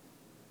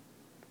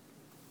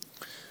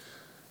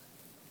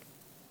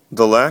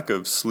The lack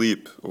of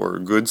sleep, or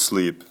good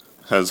sleep,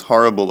 has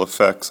horrible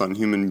effects on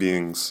human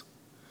beings.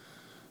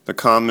 The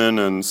common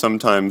and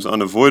sometimes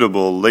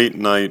unavoidable late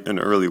night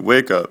and early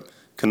wake-up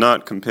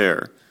cannot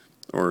compare,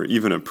 or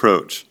even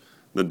approach,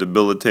 the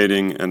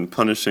debilitating and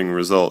punishing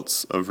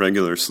results of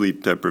regular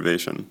sleep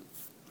deprivation.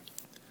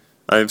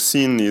 I have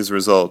seen these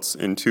results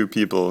in two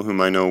people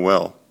whom I know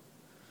well.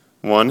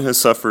 One has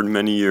suffered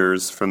many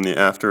years from the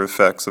after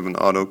effects of an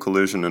auto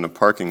collision in a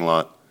parking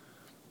lot.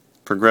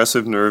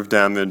 Progressive nerve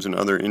damage and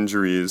other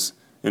injuries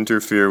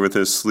interfere with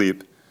his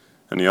sleep,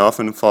 and he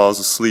often falls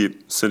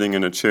asleep sitting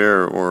in a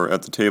chair or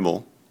at the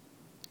table.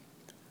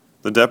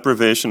 The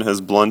deprivation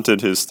has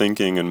blunted his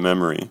thinking and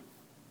memory.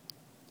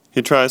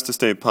 He tries to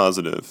stay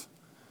positive,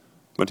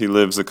 but he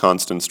lives a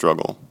constant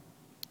struggle.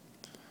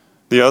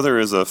 The other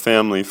is a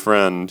family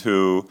friend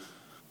who,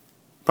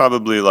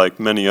 probably like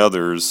many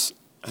others,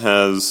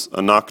 has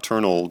a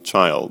nocturnal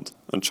child,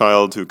 a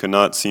child who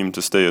cannot seem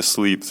to stay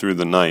asleep through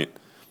the night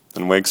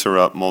and wakes her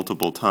up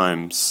multiple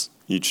times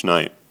each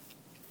night.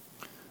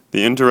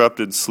 The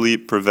interrupted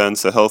sleep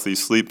prevents a healthy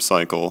sleep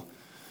cycle,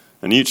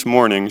 and each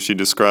morning she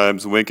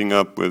describes waking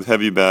up with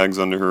heavy bags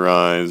under her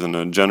eyes and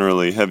a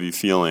generally heavy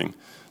feeling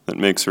that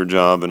makes her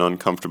job an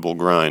uncomfortable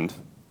grind.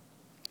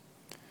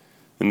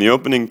 In the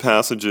opening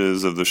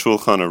passages of the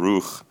Shulchan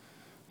Aruch,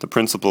 the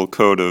principal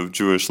code of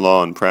Jewish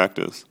law and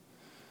practice,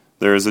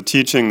 there is a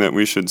teaching that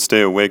we should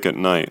stay awake at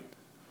night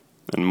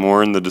and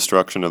mourn the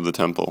destruction of the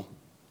temple.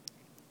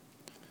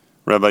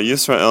 Rabbi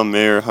Yisrael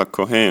Meir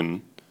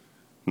HaKohen,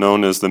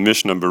 known as the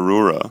Mishnah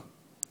Berurah,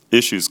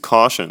 issues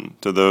caution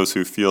to those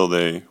who feel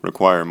they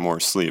require more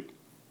sleep.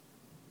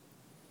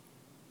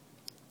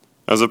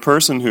 As a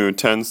person who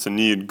tends to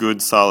need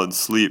good solid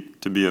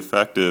sleep to be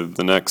effective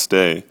the next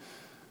day,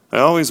 I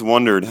always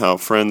wondered how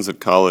friends at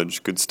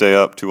college could stay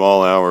up to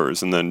all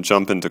hours and then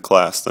jump into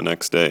class the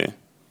next day.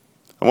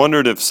 I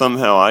wondered if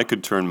somehow I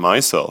could turn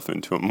myself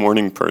into a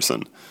morning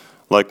person,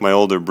 like my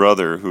older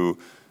brother who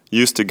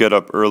used to get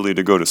up early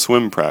to go to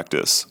swim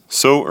practice,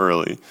 so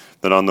early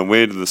that on the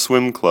way to the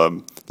swim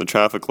club, the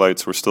traffic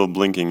lights were still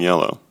blinking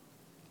yellow.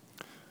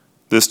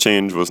 This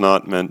change was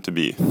not meant to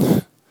be.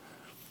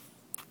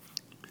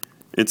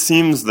 It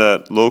seems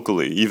that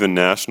locally, even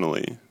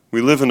nationally,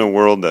 we live in a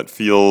world that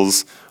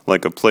feels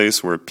like a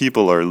place where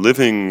people are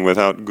living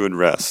without good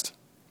rest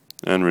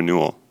and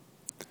renewal.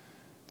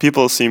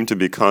 People seem to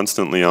be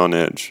constantly on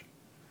edge,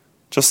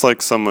 just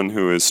like someone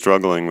who is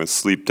struggling with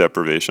sleep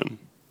deprivation.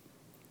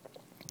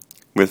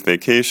 With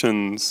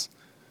vacations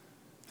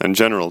and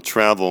general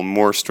travel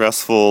more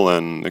stressful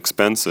and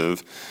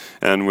expensive,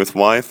 and with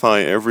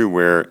Wi-Fi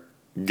everywhere,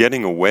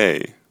 getting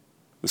away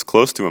is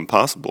close to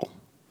impossible.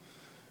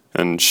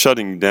 And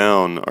shutting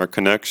down our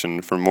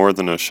connection for more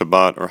than a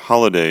Shabbat or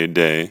holiday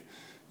day,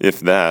 if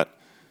that,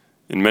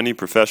 in many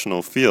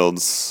professional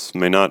fields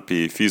may not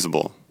be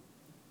feasible.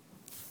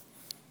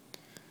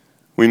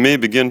 We may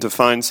begin to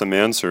find some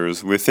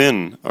answers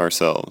within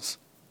ourselves.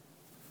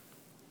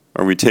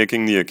 Are we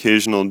taking the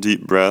occasional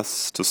deep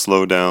breaths to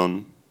slow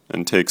down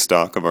and take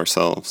stock of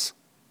ourselves?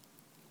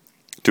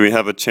 Do we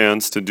have a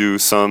chance to do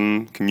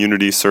some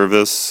community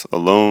service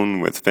alone,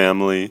 with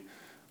family,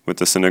 with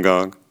the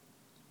synagogue?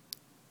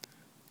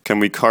 Can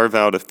we carve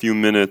out a few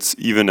minutes,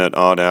 even at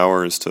odd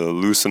hours, to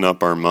loosen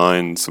up our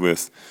minds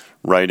with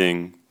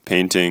writing,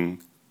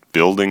 painting,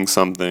 building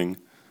something,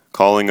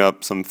 calling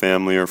up some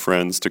family or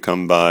friends to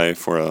come by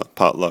for a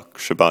potluck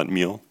Shabbat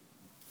meal?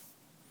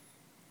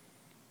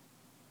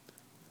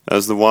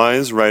 As the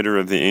wise writer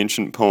of the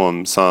ancient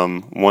poem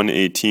Psalm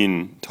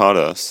 118 taught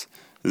us,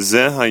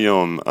 Zeh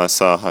hayom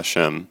asa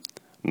Hashem,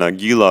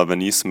 nagila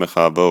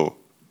v'nismecha bo.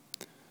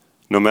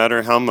 No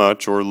matter how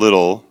much or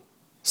little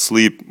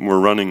sleep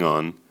we're running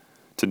on,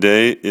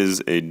 today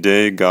is a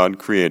day God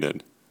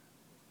created.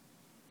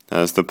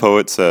 As the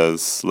poet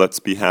says, let's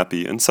be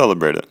happy and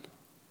celebrate it,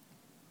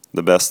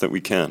 the best that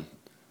we can,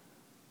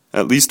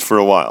 at least for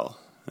a while,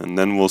 and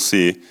then we'll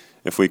see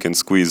if we can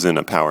squeeze in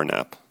a power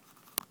nap.